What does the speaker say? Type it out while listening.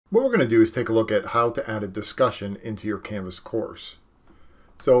What we're going to do is take a look at how to add a discussion into your Canvas course.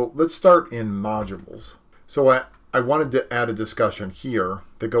 So let's start in modules. So I wanted to add a discussion here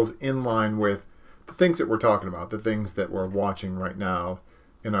that goes in line with the things that we're talking about, the things that we're watching right now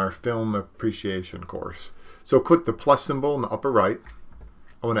in our film appreciation course. So click the plus symbol in the upper right.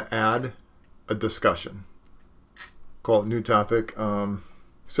 I want to add a discussion. Call it new topic.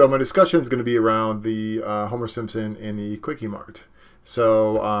 So my discussion is going to be around the Homer Simpson and the Kwik-E-Mart.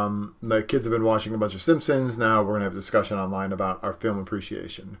 So the kids have been watching a bunch of Simpsons. Now we're going to have a discussion online about our film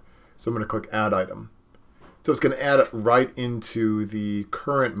appreciation. So I'm going to click Add Item. So it's going to add it right into the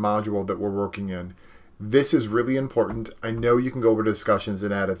current module that we're working in. This is really important. I know you can go over to discussions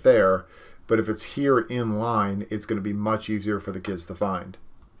and add it there, but if it's here in line, it's going to be much easier for the kids to find.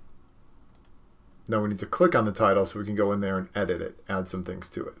 Now we need to click on the title so we can go in there and edit it, add some things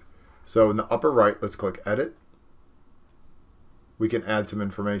to it. So in the upper right, let's click Edit. We can add some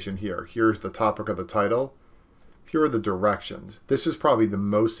information here. Here's the topic of the title. Here are the directions. This is probably the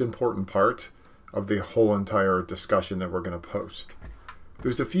most important part of the whole entire discussion that we're going to post.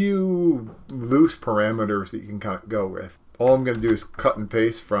 There's a few loose parameters that you can kind of go with. All I'm going to do is cut and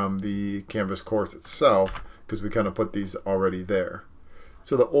paste from the Canvas course itself because we kind of put these already there.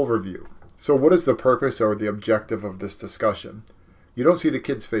 So the overview. So what is the purpose or the objective of this discussion? You don't see the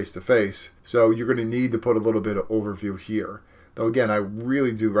kids face to face, so you're going to need to put a little bit of overview here. Though again, I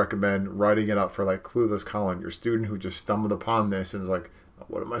really do recommend writing it up for like Clueless Colin, your student who just stumbled upon this and is like,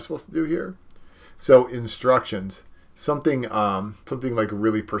 what am I supposed to do here? So instructions, something like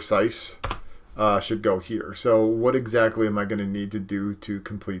really precise should go here. So what exactly am I going to need to do to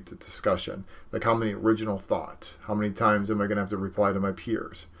complete the discussion? Like how many original thoughts? How many times am I going to have to reply to my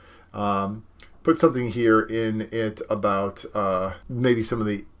peers? Put something here in it about maybe some of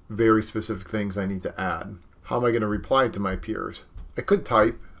the very specific things I need to add. How am I going to reply to my peers? I could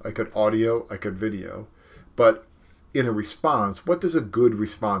type, I could audio, I could video, but in a response, what does a good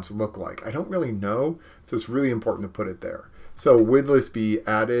response look like? I don't really know, so it's really important to put it there. So would this be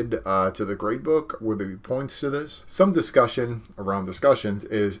added to the gradebook? Would there be points to this? Some discussion around discussions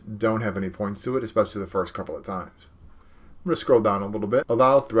is don't have any points to it, especially the first couple of times. I'm going to scroll down a little bit.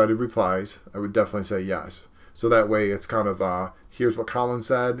 Allow threaded replies. I would definitely say yes. So that way it's kind of here's what Colin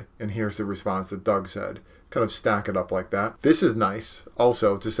said and here's the response that Doug said. Kind of stack it up like that. This is nice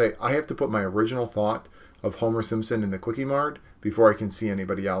also to say I have to put my original thought of Homer Simpson and the Kwik-E-Mart before I can see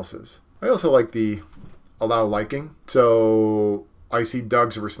anybody else's. I also like the allow liking. So I see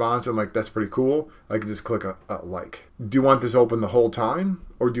Doug's response. I'm like, that's pretty cool. I can just click a like. Do you want this open the whole time?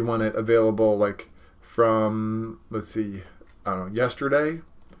 Or do you want it available like from, let's see, I don't know, yesterday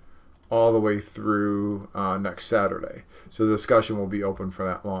all the way through next Saturday. So the discussion will be open for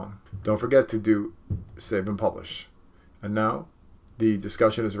that long. Don't forget to do save and publish. And now the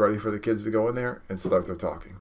discussion is ready for the kids to go in there and start their talking.